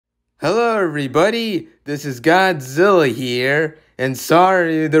Hello everybody, this is Godzilla here, and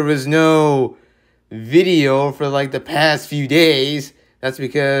sorry there was no video for like the past few days. That's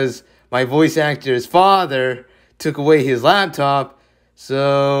because my voice actor's father took away his laptop,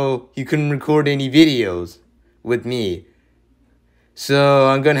 so he couldn't record any videos with me. So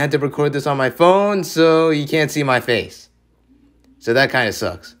I'm gonna have to record this on my phone so you can't see my face. So that kind of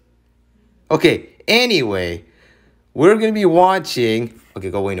sucks. Okay, anyway, we're gonna be watching... Okay,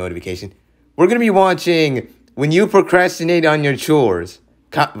 go away notification. We're going to be watching When You Procrastinate on Your Chores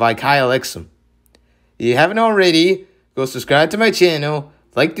by Exum. If you haven't already, go subscribe to my channel,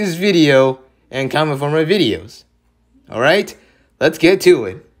 like this video, and comment for my videos. Alright? Let's get to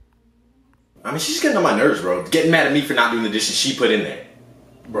it. I mean, she's getting on my nerves, bro. Getting mad at me for not doing the dishes she put in there.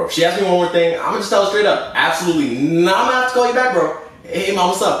 Bro, if she asks me one more thing, I'm going to just tell her straight up. Absolutely not. I'm going to have to call you back, bro. Hey, Mom,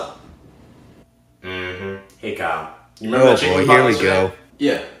 what's up? Hey, Kyle. You remember that chicken? Oh boy, here we go.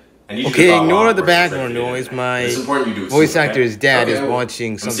 Yeah. Okay, ignore the background noise. My voice actor's dad is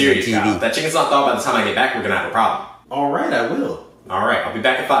watching something on TV. If that chicken's not thawed by the time I get back, we're gonna have a problem. Alright, I will. Alright, I'll be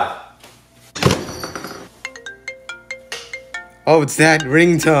back at 5. Oh, it's that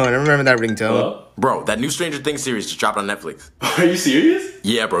ringtone. I remember that ringtone. Hello? Bro, that new Stranger Things series just dropped on Netflix. Are you serious?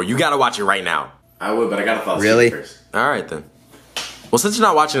 Yeah, bro, you gotta watch it right now. I would, but I gotta follow the first. Alright then. Well, since you're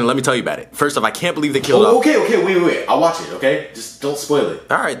not watching it, let me tell you about it. First off, I can't believe they killed off. Okay, wait. I'll watch it, okay? Just don't spoil it.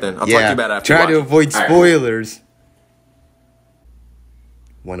 Alright then, I'll talk to you about it after try to avoid spoilers.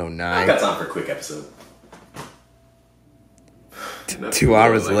 109. I got time for a quick episode. 2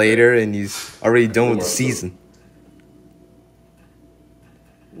 hours later, and he's already done with the season.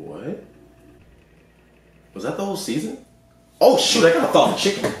 What? Was that the whole season? Oh shoot, I gotta thaw the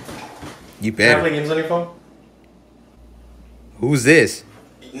chicken. You better. Can I play games on your phone? Who's this?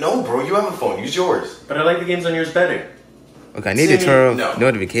 No, bro, you have a phone. Use yours. But I like the games on yours better. Okay, I need to turn off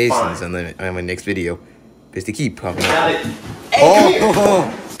notifications on my next video. Because they keep popping up. Got it. Hey, come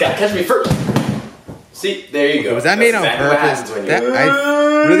here. Gotta catch me first. See, there you go. Was that made on purpose?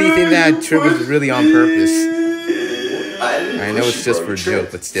 I really think that trick was really on purpose. I know it's just for a joke,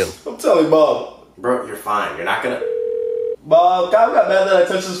 but still. I'm telling Bob. Bro, you're fine. You're not gonna... Bob, Kyle got mad that I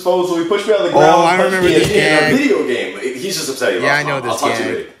touched his phone, so he pushed me on the ground. Oh, I remember this gag. In a video game. He's just upset. Yeah, I know this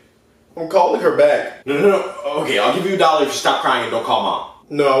gag. I'm calling her back. No. Okay, I'll give you $1 if you stop crying and don't call Mom.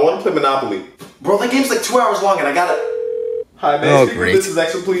 No, I want to play Monopoly. Bro, that game's like 2 hours long and I gotta... Hi, man. Oh, great. This is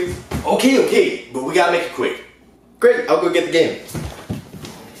Exum, please. Okay. But we gotta make it quick. Great, I'll go get the game.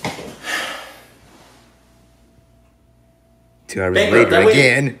 2 hours later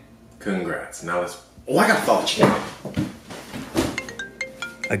again. Congrats. Now let's... Oh, I gotta follow the chicken.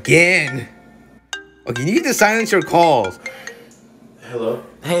 Again. Okay, you need to silence your calls. Hello?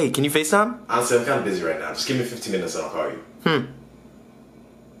 Hey, can you FaceTime? Honestly, I'm kind of busy right now. Just give me 15 minutes and I'll call you.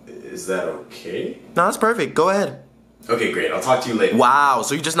 Is that okay? No, that's perfect. Go ahead. Okay, great. I'll talk to you later. Wow,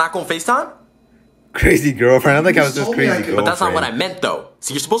 so you're just not going to FaceTime? Crazy girlfriend. I think I was just crazy girlfriend. But that's not what I meant, though.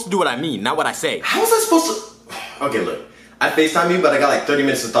 See, you're supposed to do what I mean, not what I say. How was I supposed to... Okay, look. I FaceTime you, but I got like 30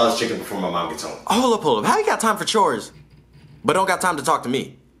 minutes to thaw this chicken before my mom gets home. Hold up. How you got time for chores, but don't got time to talk to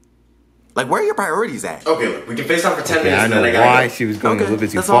me? Like, where are your priorities at? Okay, look, we can FaceTime for 10 minutes. I know why she was going a little bit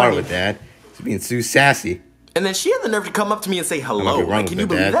too far with that. She's being too sassy. And then she had the nerve to come up to me and say hello. Like, can you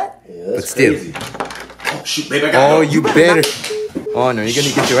believe that? Yeah, but still. Crazy. Oh, shoot, babe, I got you better. Oh, no, you're going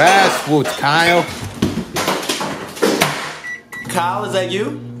to get your ass whooped, Kyle. Kyle, is that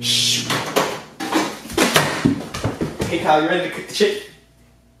you? Shh. Hey, Kyle, you ready to cook the chicken?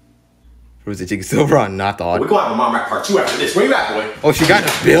 Was the chicken silver on? Not thawed. We go out with Mom at part 2 after this. Where you at, boy? Oh, she got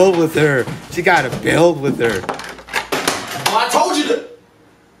to build with her. Oh, I told you to.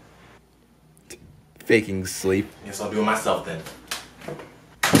 Faking sleep. Guess I'll do it myself then.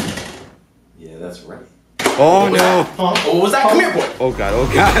 Yeah, that's right. Oh, no. What was that? Come here, boy. Oh, God.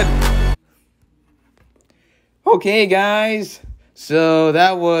 Okay, guys. So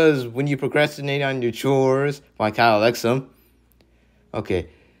that was When You Procrastinate on Your Chores by Exum. Okay.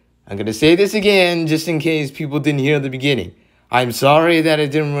 I'm going to say this again just in case people didn't hear the beginning. I'm sorry that I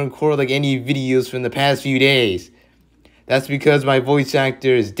didn't record like any videos from the past few days. That's because my voice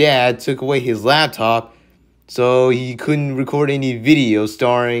actor's dad took away his laptop, so he couldn't record any videos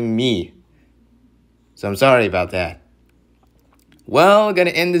starring me. So I'm sorry about that. Well, I'm going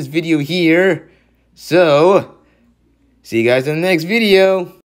to end this video here. So, see you guys in the next video.